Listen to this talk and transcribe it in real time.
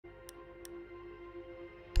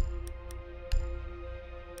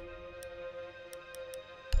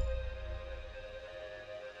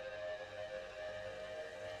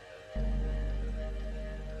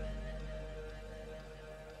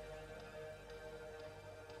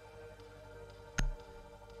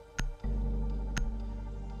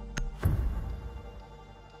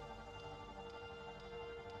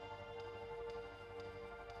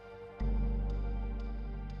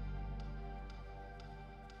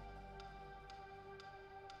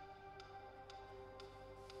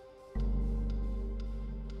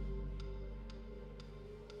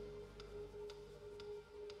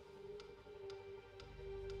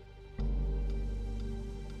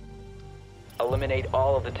Eliminate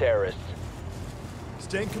all of the terrorists.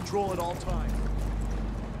 Stay in control at all times.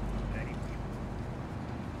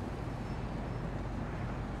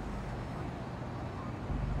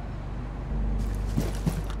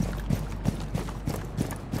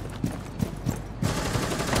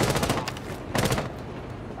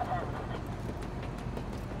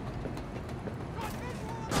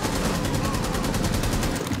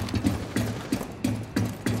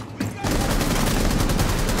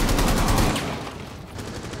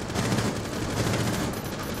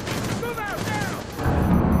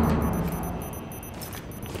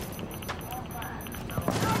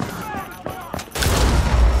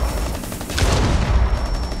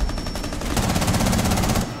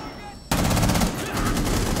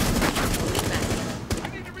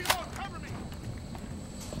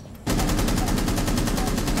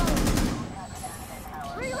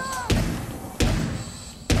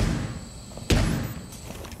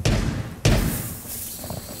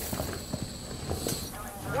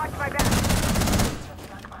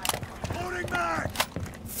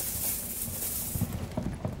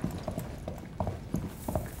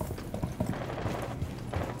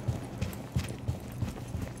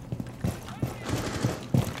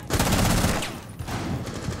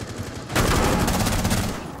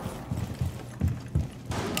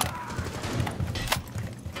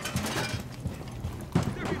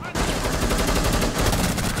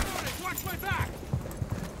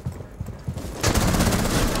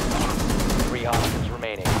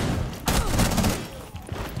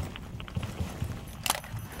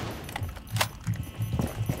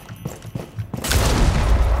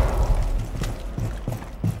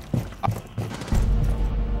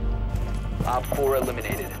 Op 4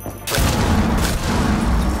 eliminated.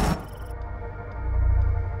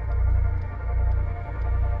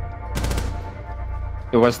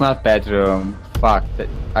 It was not bedroom. Fuck.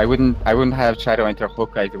 I wouldn't have tried to enter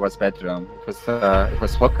hookah if it was bedroom. It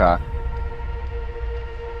was hookah.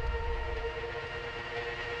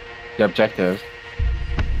 The objective.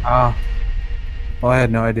 Ah. Well, I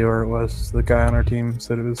had no idea where it was. The guy on our team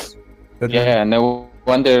said it was bedroom. Yeah, no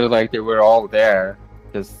wonder like they were all there.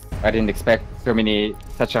 Because I didn't expect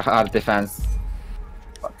such a hard defense.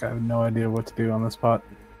 Fuck, I have no idea what to do on this spot.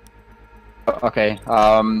 Okay,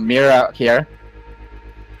 Mira here.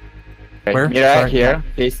 Okay, Where? Mira Sorry, here.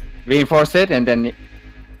 Please reinforce it and then...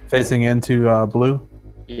 Facing into blue?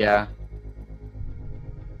 Yeah.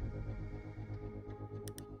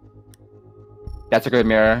 That's a good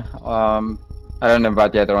mirror. I don't know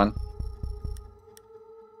about the other one.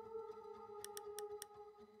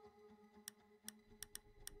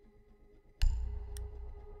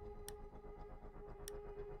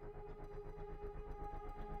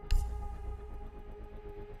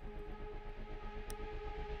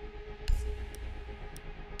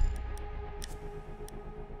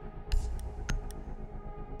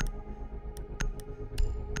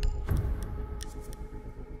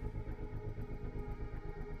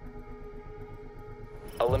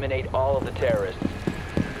 Eliminate all of the terrorists.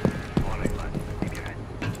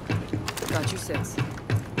 Got you 6.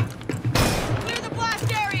 Clear the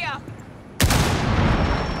blast area!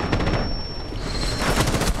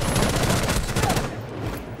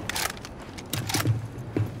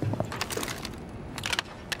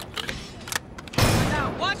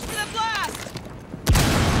 Now, watch for the blast!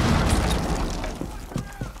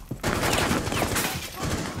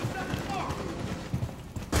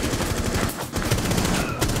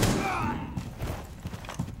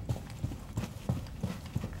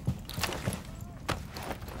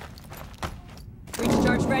 Breach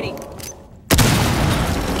charge ready.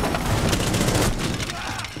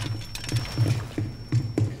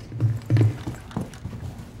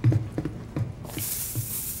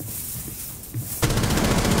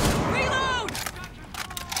 Reload!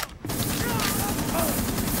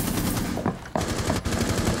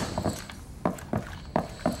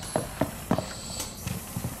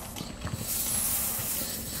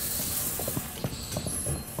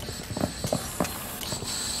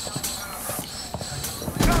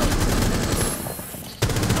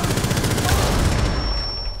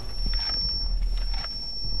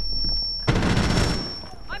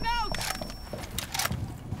 I'm out!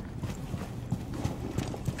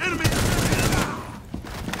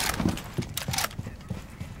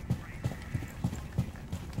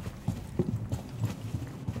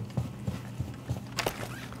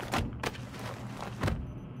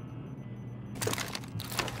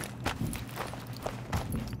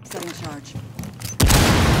 Setting charge.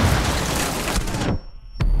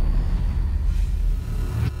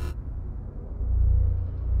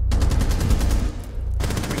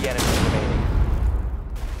 Three enemies remaining.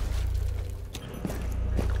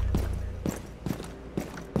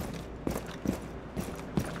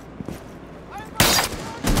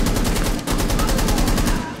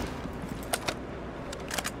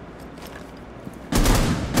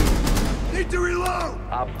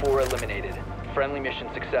 4 eliminated. Friendly mission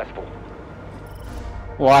successful.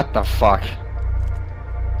 What the fuck?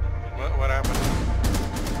 What happened?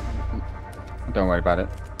 Don't worry about it.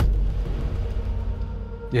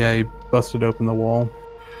 Yeah, he busted open the wall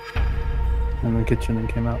in the kitchen and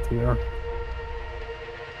came out through there.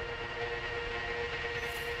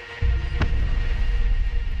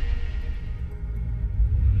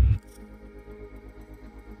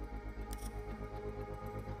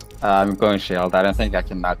 I'm going shield. I don't think I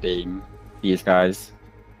can not aim these guys.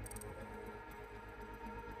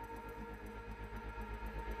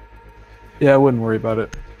 Yeah, I wouldn't worry about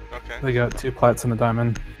it. Okay. They got 2 plats and a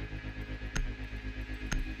diamond.